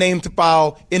 He is a name to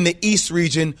follow in the East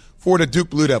region for the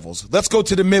Duke Blue Devils. Let's go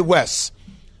to the Midwest.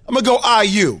 I'm going to go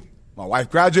IU. My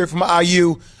wife graduated from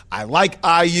IU. I like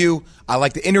IU. I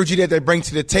like the energy that they bring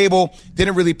to the table.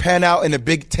 Didn't really pan out in the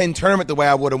Big Ten tournament the way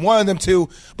I would have wanted them to.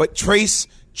 But Trace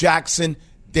Jackson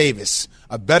Davis,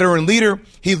 a veteran leader.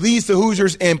 He leads the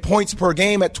Hoosiers in points per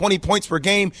game at 20 points per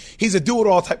game. He's a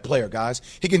do-it-all type player, guys.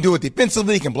 He can do it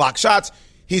defensively. He can block shots.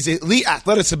 He's elite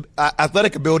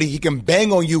athletic ability. He can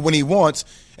bang on you when he wants.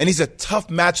 And he's a tough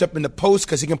matchup in the post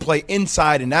because he can play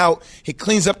inside and out. He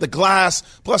cleans up the glass.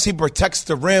 Plus, he protects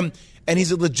the rim. And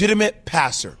he's a legitimate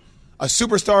passer. A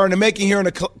superstar in the making here on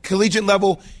a collegiate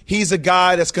level. He's a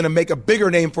guy that's going to make a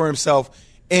bigger name for himself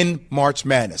in March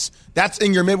Madness. That's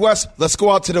in your Midwest. Let's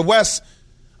go out to the West.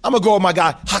 I'm going to go with my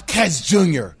guy, Jaquez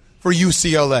Jr. for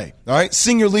UCLA. All right,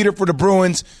 senior leader for the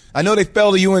Bruins. I know they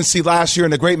fell to UNC last year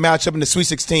in a great matchup in the Sweet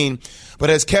 16, but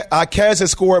Kez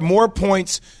has scored more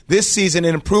points this season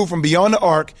and improved from beyond the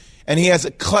arc, and he has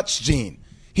a clutch gene.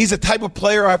 He's the type of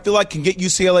player I feel like can get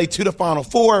UCLA to the Final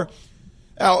Four.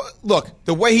 Now, look,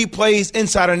 the way he plays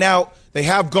inside and out, they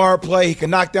have guard play. He can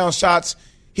knock down shots.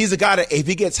 He's a guy that if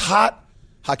he gets hot,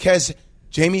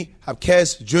 Jamie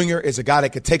Jaquez Jr. is a guy that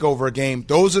could take over a game.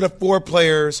 Those are the 4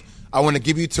 players I want to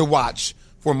give you to watch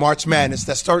for March Madness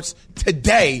that starts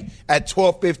today at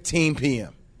 12:15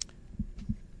 p.m.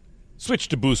 Switch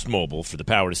to Boost Mobile for the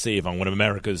power to save on one of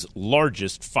America's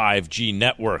largest 5G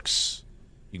networks.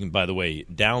 You can, by the way,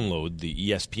 download the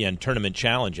ESPN Tournament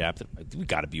Challenge app. We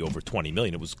got to be over 20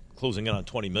 million. It was closing in on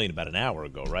 20 million about an hour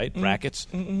ago, right? Brackets.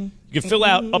 You can fill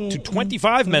out up to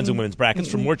 25 men's and women's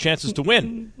brackets for more chances to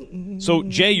win. So,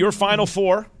 Jay, your Final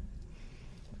Four.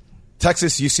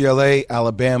 Texas, UCLA,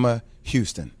 Alabama,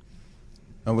 Houston.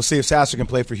 And we'll see if Sasser can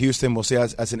play for Houston. We'll see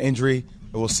as an injury.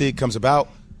 We'll see it comes about.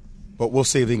 But we'll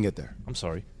see if he can get there. I'm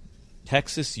sorry.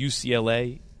 Texas,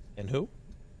 UCLA, and who?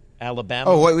 Alabama.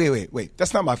 Oh, wait.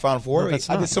 That's not my Final Four. No,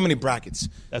 I did so many brackets.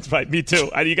 That's right. Me too.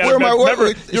 You got to remember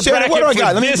your Shannon, bracket what do I for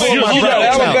got? Let me this pull year. my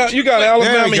bracket. You got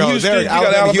Alabama, Houston. You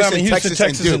got Alabama, Houston, Texas,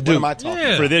 and Duke. What am I talking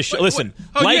about? For this, listen.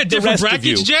 Oh, like you got the different rest brackets, of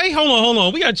you, Jay? Hold on.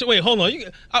 Hold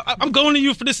on. I'm going to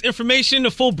you for this information,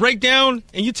 the full breakdown,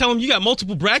 and you tell them you got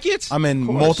multiple brackets? I'm in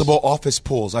multiple office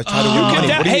pools. I try to win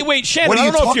money. Hey, wait, Shannon,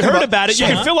 I don't know if you heard about it. You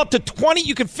can fill up to 20.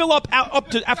 You can fill out up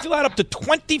to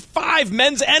 25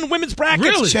 men's and women's brackets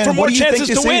Really? for more chances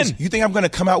to win. You think I'm going to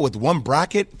come out with one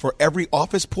bracket for every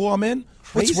office pool I'm in?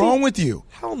 What's wrong with you?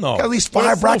 Hell no. Got at least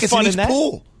 5 brackets in each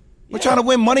pool. We're trying to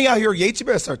win money out here. Yates, you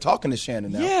better start talking to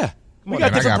Shannon now. Yeah. We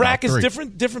got different brackets,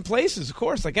 different places, of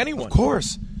course, like anyone. Of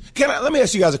course. Let me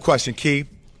ask you guys a question, Key,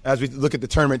 as we look at the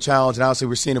tournament challenge, and obviously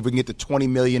we're seeing if we can get to 20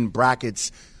 million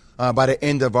brackets by the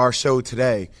end of our show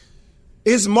today.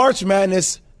 Is March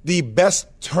Madness the best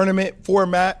tournament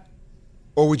format,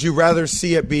 or would you rather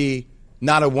see it be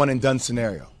not a one-and-done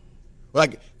scenario?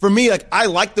 Like, for me, I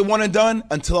like the one-and-done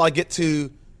until I get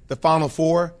to the Final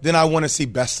Four. Then I want to see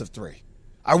best of 3.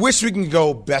 I wish we can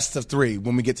go best of 3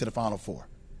 when we get to the Final Four.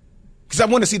 Because I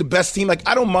want to see the best team. I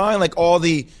don't mind, all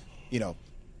the,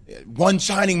 one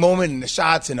shining moment and the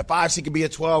shots and the 5 seed could be a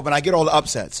 12, and I get all the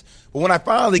upsets. But when I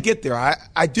finally get there,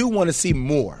 I do want to see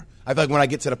more. I feel like when I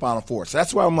get to the Final Four. So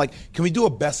that's why I'm like, can we do a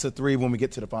best of 3 when we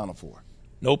get to the Final Four?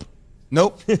 Nope.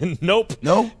 Nope. Nope.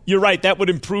 No? You're right. That would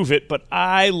improve it, but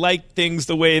I like things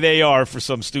the way they are for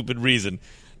some stupid reason.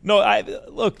 No,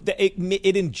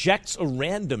 it injects a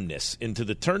randomness into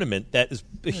the tournament that is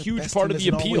a huge part of the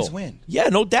appeal. Always win. Yeah,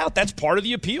 no doubt. That's part of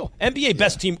the appeal. NBA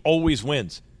best team always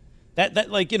wins. That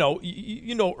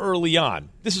early on.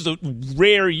 This is a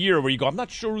rare year where you go, I'm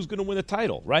not sure who's going to win the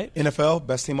title, right? NFL,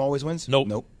 best team always wins?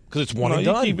 Nope. Because it's one and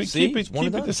done. Keep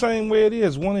it the same way it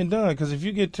is, one and done. Because if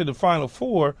you get to the Final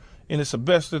Four and it's a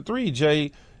best of 3,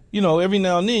 Jay, every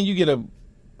now and then you get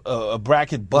a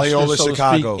bracket buster, Loyola, so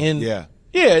Chicago. to speak.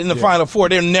 In the Final Four.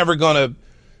 They're never going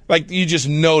to, you just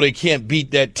know they can't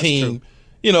beat that team.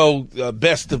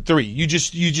 Best of 3. You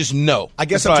just know. I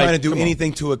guess I'm trying to do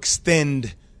anything to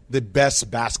extend the best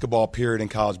basketball period in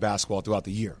college basketball throughout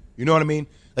the year. You know what I mean?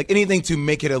 Anything to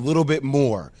make it a little bit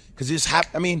more. Because this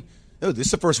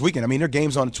is the first weekend. Their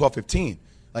game's on 12:15.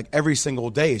 Every single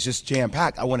day is just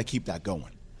jam-packed. I want to keep that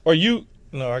going.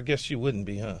 No, I guess you wouldn't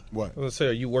be, huh? What? Let's say,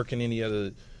 are you working any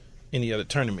other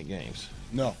tournament games?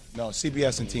 No.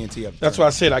 CBS and TNT have. That's why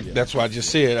I said. That's why I just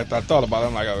said. After I thought about it,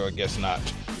 I'm like, I guess not.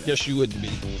 Guess you wouldn't be.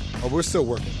 Oh, we're still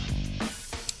working.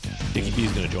 Dickie B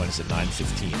is going to join us at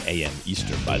 9:15 a.m.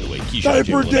 Eastern, by the way.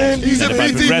 Diaper Dan, he's and an by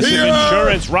easy Progressive here.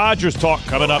 Insurance. Rogers Talk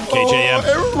coming up, KJM.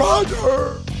 Aaron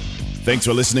Rodgers. Thanks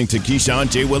for listening to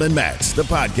Keyshawn, J. Will, and Max, the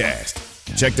podcast.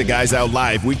 Check the guys out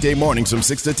live weekday mornings from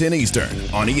 6 to 10 Eastern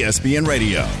on ESPN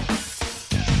Radio.